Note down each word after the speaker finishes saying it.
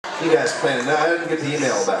You guys planning? No, I didn't get the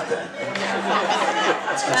email about that.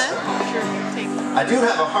 That's good stuff. I do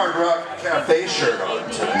have a Hard Rock Cafe shirt on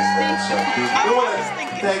tonight. So we want to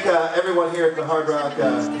thank everyone here at the Hard Rock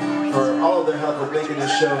for all of their help with making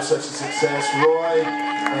this show such a success. Roy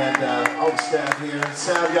and all the staff here.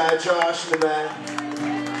 Sound guy Josh in the back.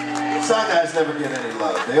 Sound guys never get any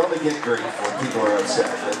love. They only get grief when people are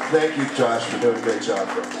upset. But thank you, Josh, for doing a great job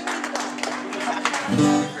for us.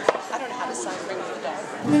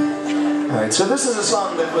 Alright, so this is a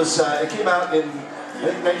song that was, it came out in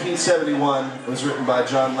 1971. It was written by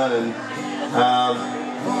John Lennon,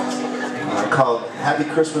 called Happy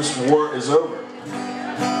Christmas, War is Over.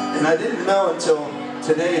 And I didn't know until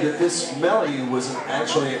today that this melody was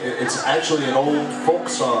it's actually an old folk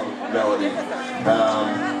song melody.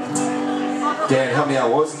 Dan, help me out.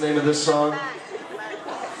 What was the name of this song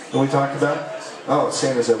that we talked about? Oh,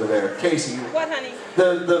 Santa's over there. Casey. What, honey?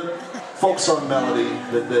 The folk song melody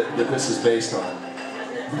that this is based on.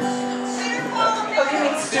 Oh, you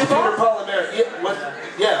mean Stu Peter, Paul, and Mary.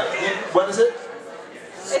 Yeah, what is it?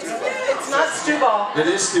 It's not Stu Ball. It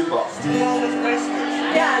is Stu Ball. Yeah,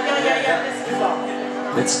 it's Stu Ball.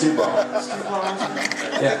 It's Stu Ball.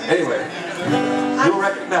 Yeah, anyway. You'll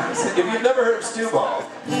recognize it. If you've never heard of Stu Ball,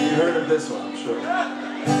 you've heard of this one, I'm sure. You've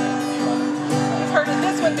heard of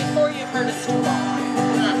this one before you've heard of Stu Ball.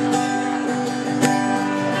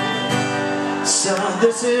 So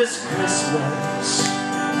this is Christmas,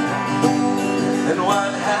 and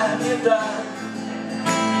what have you done?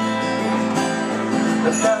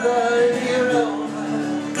 Another year over,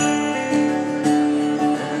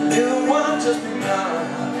 new one just begun.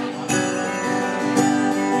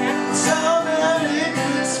 So Merry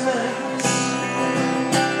Christmas,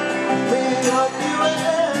 we hope you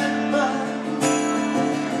remember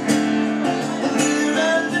the new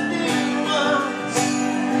and the new ones.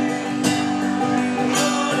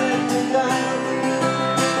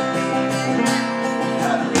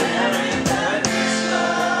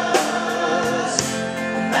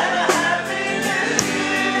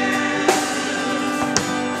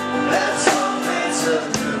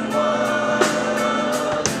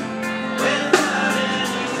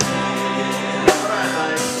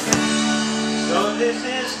 This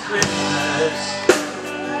is Christmas.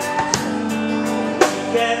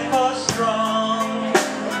 We get more strong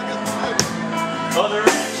for the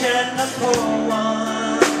rich and the poor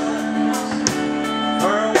ones,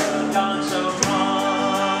 for a world gone so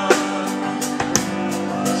wrong.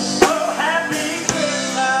 So happy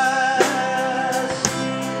Christmas,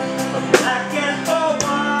 for black and for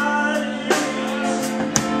white,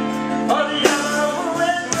 for the yellow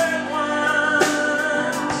and red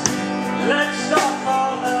ones. Let's start.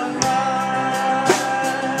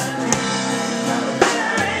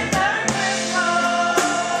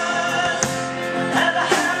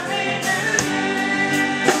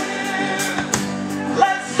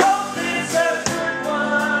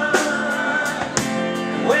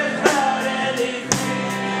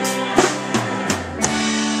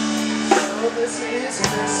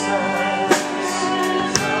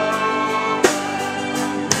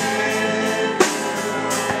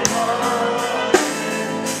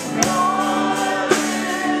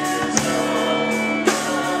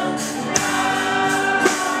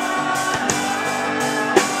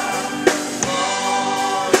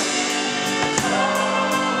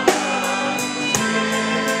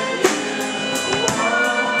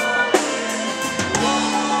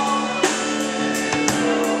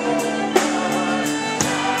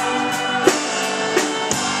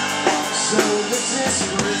 This is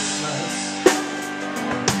Christmas.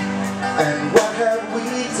 And what have we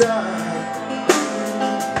done?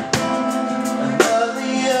 Another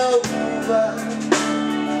year over,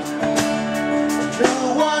 new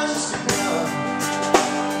ones to come.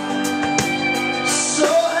 So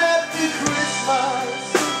happy Christmas,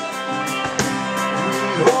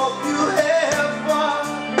 we hope you have fun.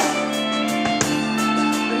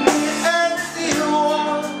 Me and the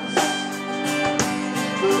ones,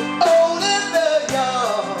 the old and the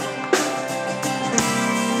young.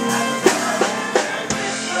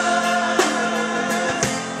 Christmas.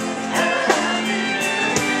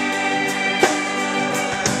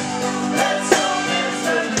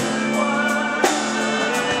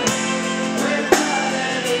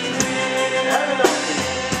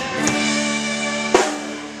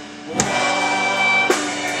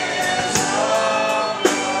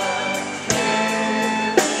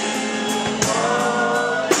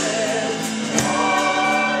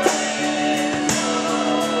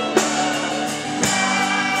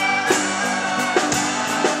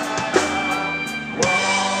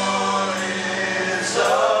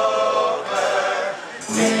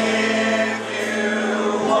 day.